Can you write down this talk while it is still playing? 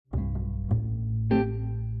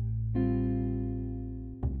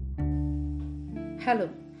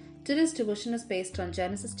Hello. Today's devotion is based on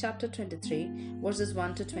Genesis chapter 23, verses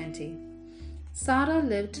 1 to 20. Sarah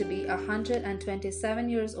lived to be 127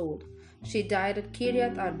 years old. She died at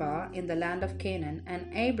Kiriath Arba in the land of Canaan, and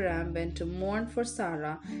Abraham went to mourn for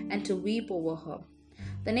Sarah and to weep over her.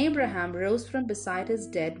 Then Abraham rose from beside his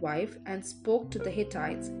dead wife and spoke to the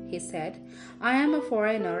Hittites. He said, I am a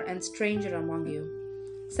foreigner and stranger among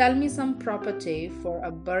you. Sell me some property for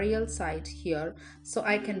a burial site here so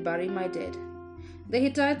I can bury my dead. The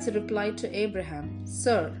Hittites replied to Abraham,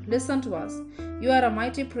 Sir, listen to us. You are a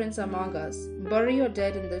mighty prince among us. Bury your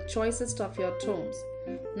dead in the choicest of your tombs.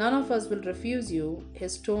 None of us will refuse you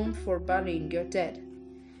his tomb for burying your dead.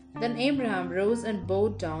 Then Abraham rose and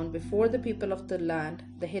bowed down before the people of the land,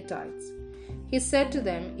 the Hittites. He said to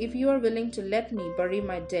them, If you are willing to let me bury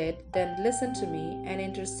my dead, then listen to me and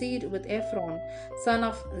intercede with Ephron, son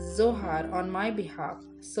of Zohar, on my behalf.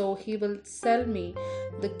 So he will sell me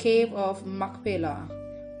the cave of Machpelah,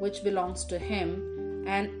 which belongs to him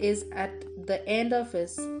and is at the end of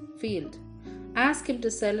his field. Ask him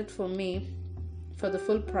to sell it for me for the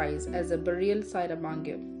full price as a burial site among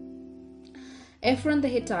you. Ephron the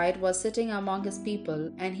Hittite was sitting among his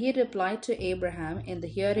people, and he replied to Abraham in the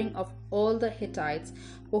hearing of all the Hittites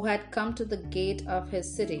who had come to the gate of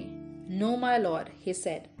his city. No, my lord, he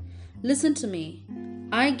said, listen to me.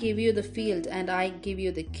 I give you the field, and I give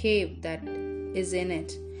you the cave that is in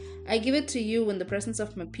it. I give it to you in the presence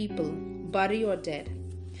of my people. Bury your dead.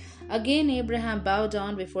 Again Abraham bowed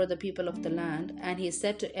down before the people of the land, and he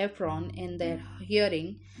said to Ephron in their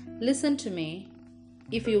hearing, Listen to me.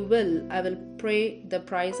 If you will, I will pay the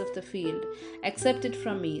price of the field. Accept it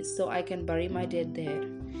from me, so I can bury my dead there.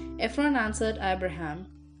 Ephron answered Abraham,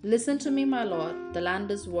 Listen to me, my lord. The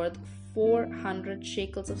land is worth 400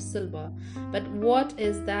 shekels of silver. But what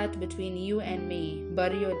is that between you and me?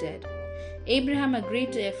 Bury your dead. Abraham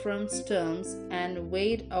agreed to Ephron's terms and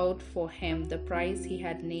weighed out for him the price he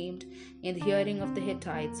had named in the hearing of the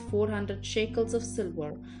Hittites, 400 shekels of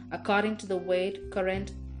silver, according to the weight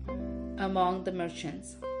current among the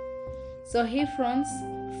merchants. So Ephron's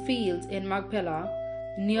fields in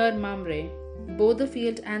Machpelah near Mamre, both the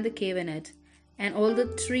field and the cave in it, and all the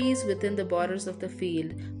trees within the borders of the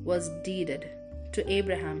field, was deeded to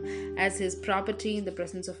Abraham as his property in the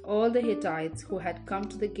presence of all the Hittites who had come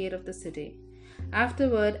to the gate of the city.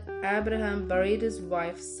 Afterward, Abraham buried his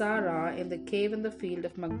wife Sarah in the cave in the field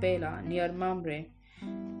of Machpelah near Mamre,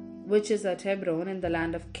 which is at Hebron in the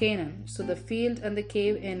land of Canaan. So the field and the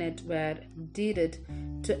cave in it were deeded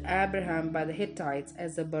to Abraham by the Hittites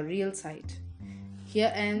as a burial site.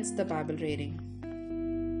 Here ends the Bible reading.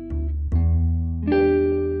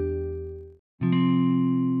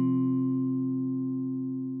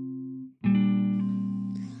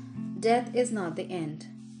 Death is not the end.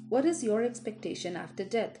 What is your expectation after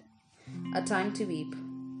death? A time to weep.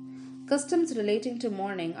 Customs relating to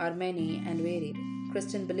mourning are many and varied.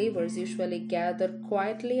 Christian believers usually gather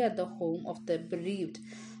quietly at the home of the bereaved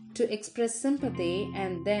to express sympathy,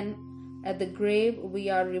 and then at the grave we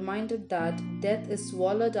are reminded that death is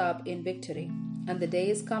swallowed up in victory, and the day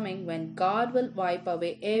is coming when God will wipe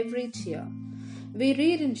away every tear. We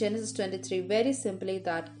read in Genesis 23 very simply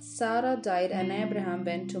that Sarah died and Abraham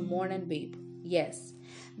went to mourn and weep. Yes,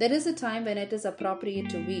 there is a time when it is appropriate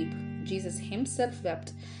to weep. Jesus himself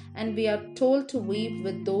wept, and we are told to weep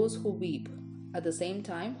with those who weep. At the same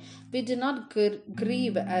time, we do not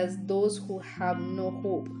grieve as those who have no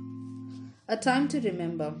hope. A time to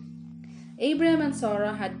remember. Abraham and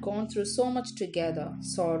Sarah had gone through so much together: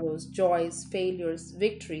 sorrows, joys, failures,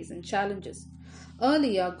 victories, and challenges.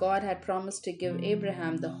 Earlier, God had promised to give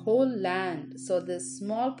Abraham the whole land, so this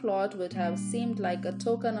small plot would have seemed like a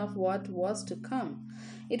token of what was to come.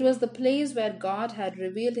 It was the place where God had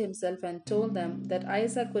revealed himself and told them that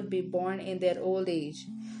Isaac would be born in their old age.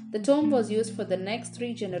 The tomb was used for the next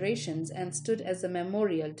 3 generations and stood as a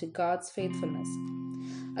memorial to God's faithfulness.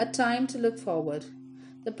 A time to look forward.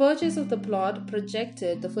 The purchase of the plot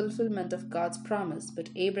projected the fulfillment of God's promise, but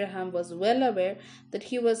Abraham was well aware that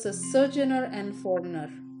he was a sojourner and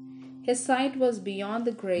foreigner. His sight was beyond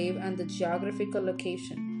the grave and the geographical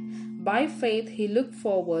location. By faith, he looked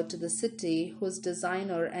forward to the city whose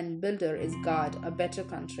designer and builder is God, a better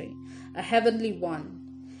country, a heavenly one.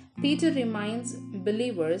 Peter reminds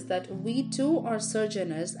believers that we too are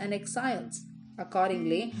sojourners and exiles.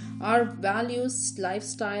 Accordingly, our values,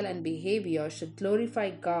 lifestyle, and behavior should glorify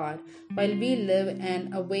God while we live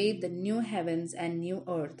and await the new heavens and new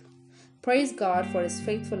earth. Praise God for His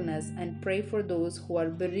faithfulness and pray for those who are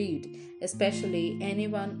bereaved, especially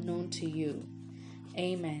anyone known to you.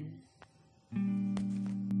 Amen.